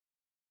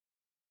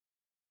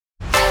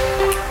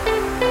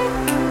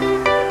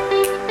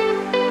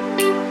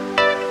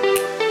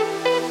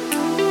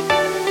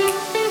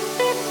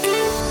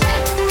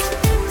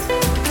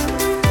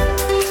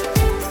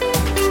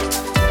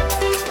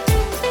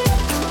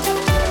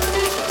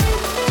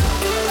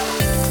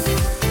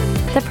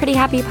The Pretty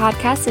Happy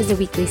Podcast is a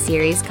weekly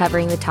series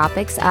covering the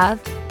topics of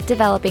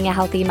developing a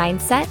healthy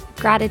mindset,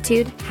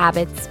 gratitude,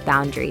 habits,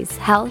 boundaries,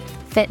 health,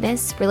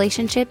 fitness,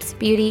 relationships,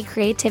 beauty,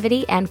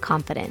 creativity, and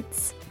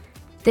confidence.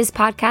 This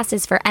podcast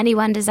is for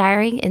anyone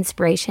desiring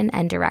inspiration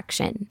and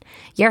direction.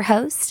 Your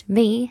host,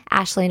 me,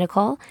 Ashley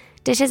Nicole,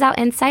 dishes out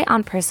insight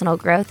on personal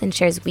growth and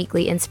shares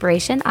weekly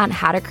inspiration on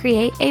how to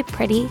create a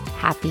pretty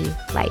happy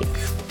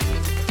life.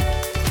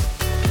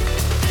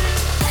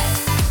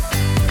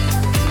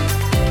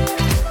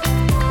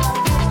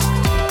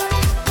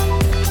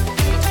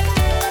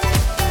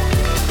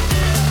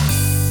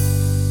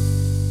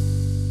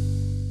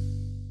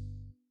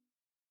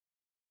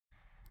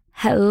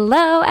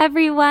 Hello,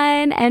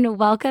 everyone, and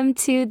welcome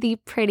to the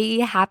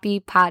Pretty Happy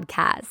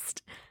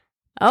Podcast.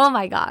 Oh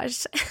my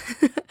gosh,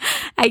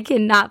 I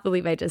cannot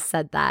believe I just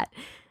said that.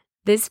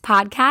 This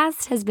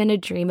podcast has been a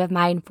dream of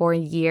mine for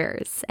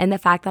years, and the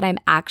fact that I'm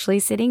actually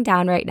sitting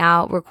down right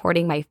now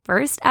recording my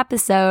first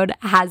episode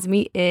has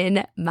me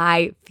in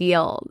my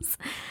feels.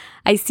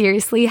 I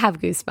seriously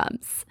have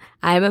goosebumps.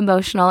 I'm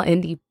emotional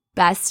in the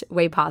best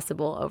way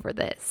possible over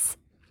this.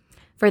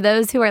 For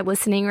those who are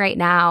listening right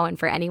now, and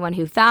for anyone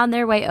who found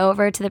their way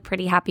over to the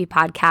Pretty Happy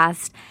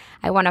Podcast,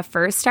 I want to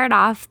first start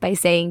off by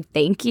saying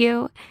thank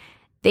you.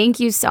 Thank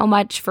you so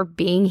much for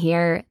being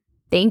here.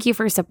 Thank you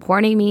for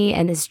supporting me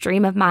in this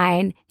dream of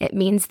mine. It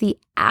means the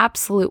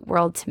absolute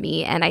world to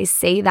me, and I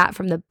say that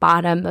from the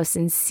bottom, most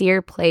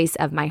sincere place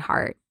of my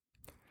heart.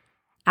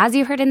 As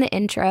you heard in the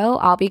intro,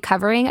 I'll be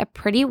covering a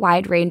pretty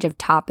wide range of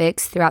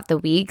topics throughout the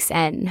weeks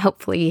and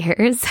hopefully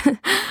years.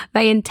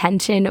 My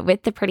intention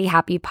with the Pretty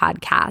Happy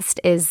Podcast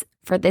is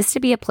for this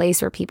to be a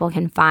place where people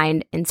can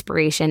find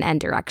inspiration and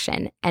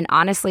direction, and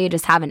honestly,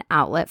 just have an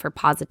outlet for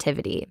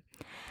positivity.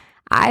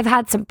 I've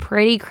had some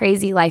pretty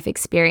crazy life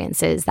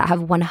experiences that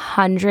have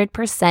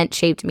 100%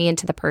 shaped me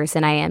into the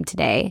person I am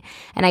today,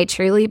 and I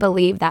truly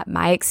believe that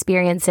my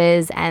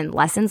experiences and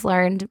lessons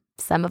learned,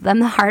 some of them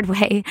the hard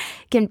way,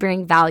 can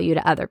bring value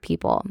to other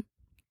people.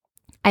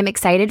 I'm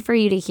excited for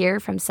you to hear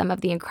from some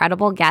of the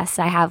incredible guests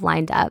I have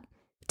lined up.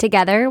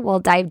 Together, we'll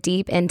dive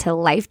deep into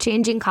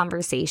life-changing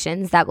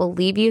conversations that will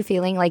leave you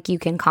feeling like you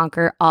can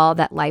conquer all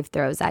that life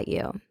throws at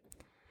you.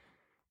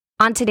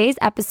 On today's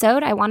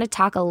episode, I want to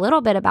talk a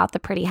little bit about the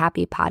Pretty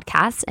Happy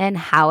Podcast and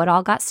how it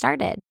all got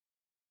started.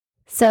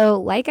 So,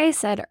 like I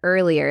said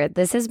earlier,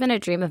 this has been a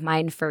dream of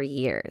mine for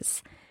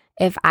years.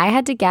 If I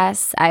had to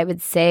guess, I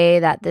would say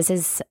that this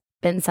has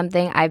been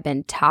something I've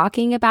been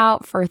talking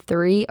about for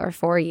 3 or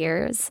 4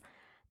 years.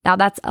 Now,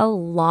 that's a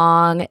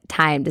long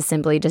time to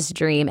simply just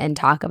dream and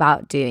talk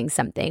about doing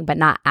something, but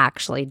not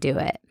actually do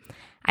it.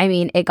 I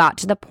mean, it got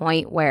to the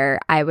point where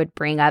I would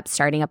bring up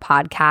starting a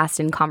podcast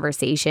in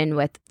conversation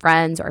with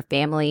friends or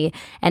family,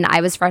 and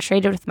I was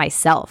frustrated with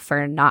myself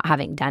for not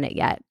having done it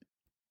yet.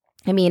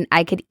 I mean,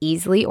 I could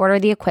easily order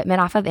the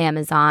equipment off of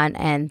Amazon,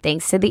 and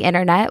thanks to the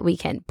internet, we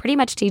can pretty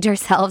much teach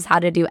ourselves how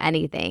to do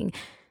anything.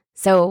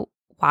 So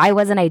why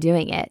wasn't I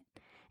doing it?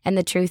 And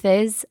the truth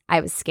is, I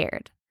was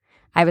scared.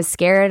 I was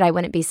scared I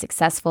wouldn't be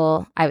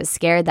successful. I was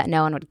scared that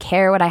no one would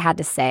care what I had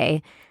to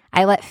say.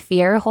 I let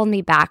fear hold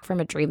me back from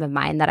a dream of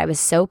mine that I was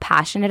so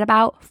passionate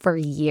about for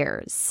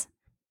years.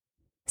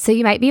 So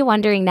you might be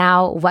wondering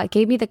now, what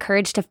gave me the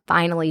courage to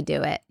finally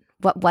do it?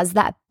 What was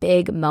that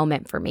big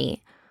moment for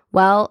me?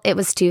 Well, it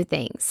was 2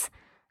 things.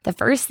 The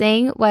first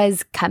thing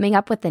was coming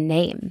up with a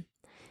name.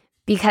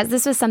 Because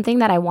this was something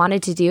that I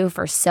wanted to do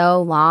for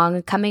so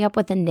long, coming up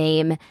with a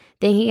name,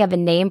 thinking of a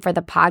name for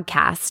the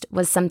podcast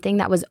was something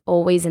that was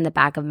always in the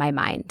back of my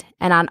mind.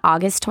 And on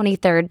August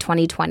 23rd,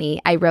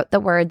 2020, I wrote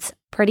the words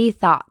 "pretty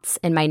thoughts"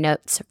 in my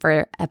notes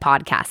for a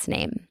podcast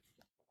name.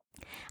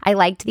 I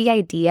liked the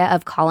idea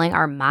of calling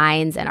our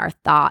minds and our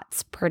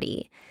thoughts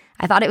pretty.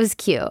 I thought it was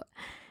cute.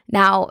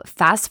 Now,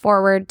 fast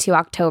forward to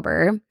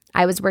October,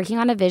 I was working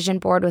on a vision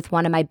board with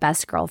one of my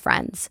best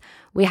girlfriends.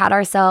 We had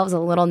ourselves a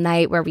little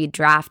night where we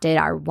drafted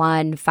our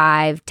 1,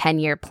 5,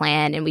 10-year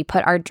plan, and we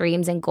put our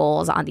dreams and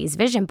goals on these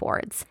vision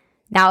boards.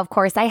 Now, of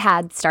course, I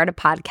had started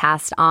a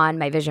podcast on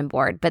my vision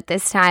board, but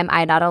this time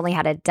I not only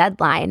had a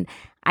deadline,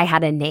 I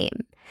had a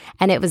name.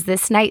 And it was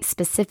this night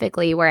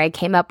specifically where I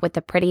came up with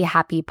the Pretty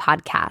Happy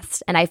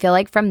Podcast. And I feel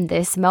like from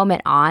this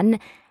moment on,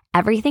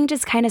 everything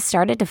just kind of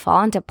started to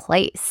fall into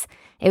place.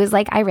 It was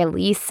like I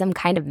released some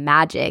kind of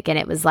magic, and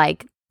it was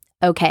like,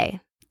 okay,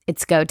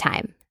 it's go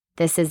time.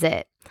 This is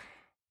it.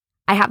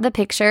 I have the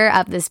picture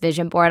of this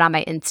vision board on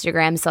my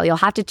Instagram, so you'll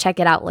have to check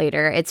it out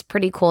later. It's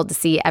pretty cool to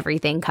see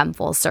everything come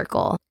full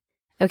circle.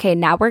 Okay,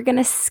 now we're going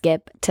to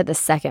skip to the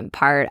second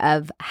part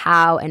of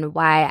how and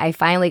why I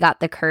finally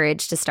got the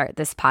courage to start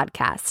this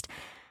podcast.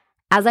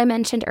 As I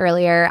mentioned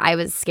earlier, I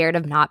was scared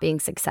of not being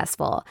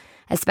successful,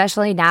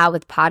 especially now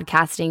with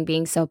podcasting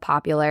being so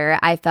popular.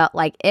 I felt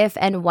like if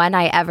and when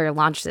I ever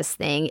launched this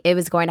thing, it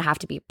was going to have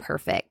to be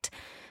perfect.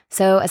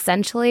 So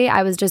essentially,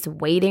 I was just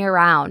waiting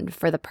around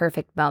for the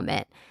perfect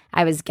moment.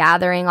 I was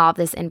gathering all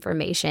this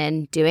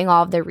information, doing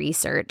all of the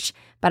research,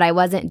 but I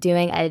wasn't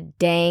doing a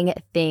dang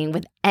thing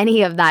with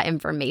any of that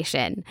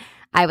information.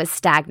 I was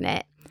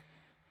stagnant.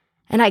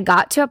 And I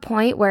got to a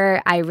point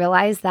where I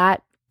realized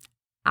that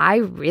I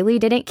really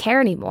didn't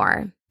care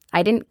anymore.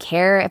 I didn't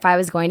care if I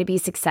was going to be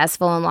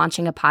successful in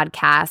launching a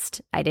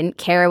podcast. I didn't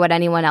care what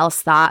anyone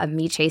else thought of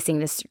me chasing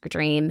this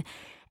dream.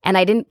 And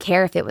I didn't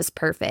care if it was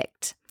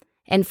perfect.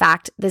 In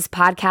fact, this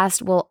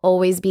podcast will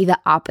always be the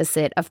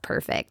opposite of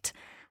perfect.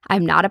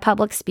 I'm not a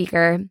public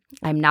speaker.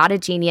 I'm not a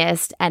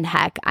genius. And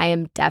heck, I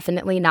am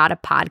definitely not a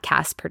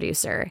podcast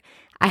producer.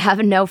 I have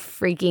no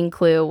freaking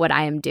clue what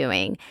I am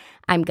doing.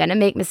 I'm going to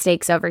make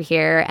mistakes over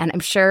here. And I'm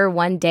sure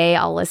one day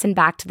I'll listen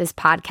back to this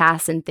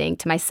podcast and think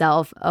to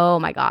myself, oh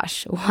my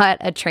gosh, what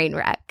a train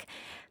wreck.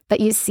 But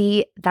you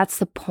see, that's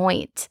the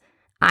point.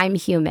 I'm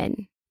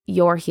human.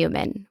 You're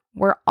human.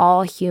 We're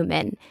all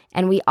human.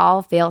 And we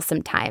all fail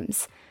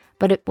sometimes.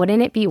 But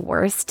wouldn't it be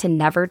worse to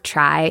never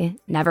try,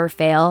 never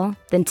fail,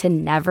 than to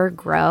never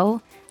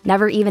grow,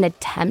 never even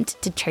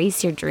attempt to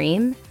trace your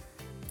dream?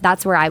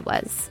 That's where I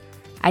was.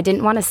 I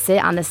didn't want to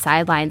sit on the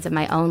sidelines of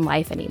my own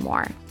life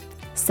anymore.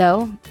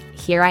 So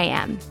here I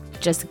am,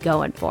 just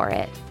going for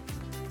it.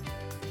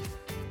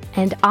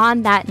 And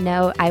on that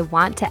note, I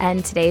want to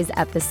end today's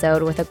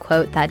episode with a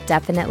quote that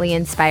definitely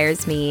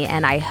inspires me,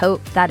 and I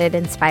hope that it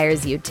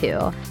inspires you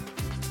too.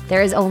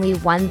 There is only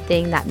one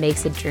thing that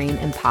makes a dream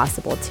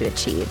impossible to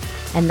achieve,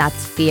 and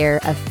that's fear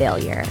of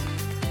failure.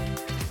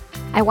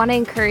 I want to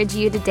encourage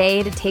you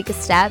today to take a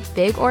step,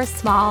 big or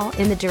small,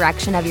 in the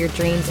direction of your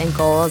dreams and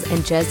goals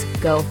and just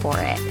go for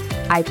it.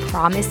 I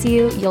promise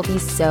you, you'll be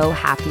so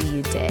happy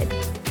you did.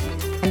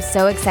 I'm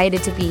so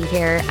excited to be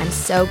here. I'm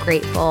so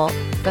grateful,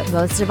 but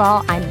most of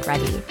all, I'm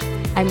ready.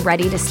 I'm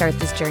ready to start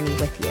this journey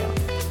with you.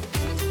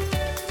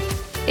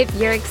 If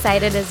you're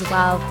excited as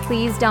well,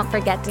 please don't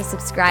forget to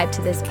subscribe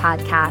to this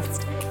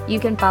podcast. You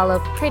can follow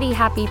Pretty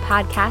Happy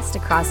Podcast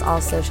across all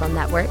social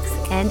networks.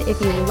 And if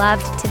you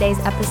loved today's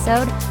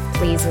episode,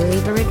 please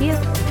leave a review.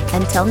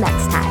 Until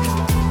next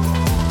time.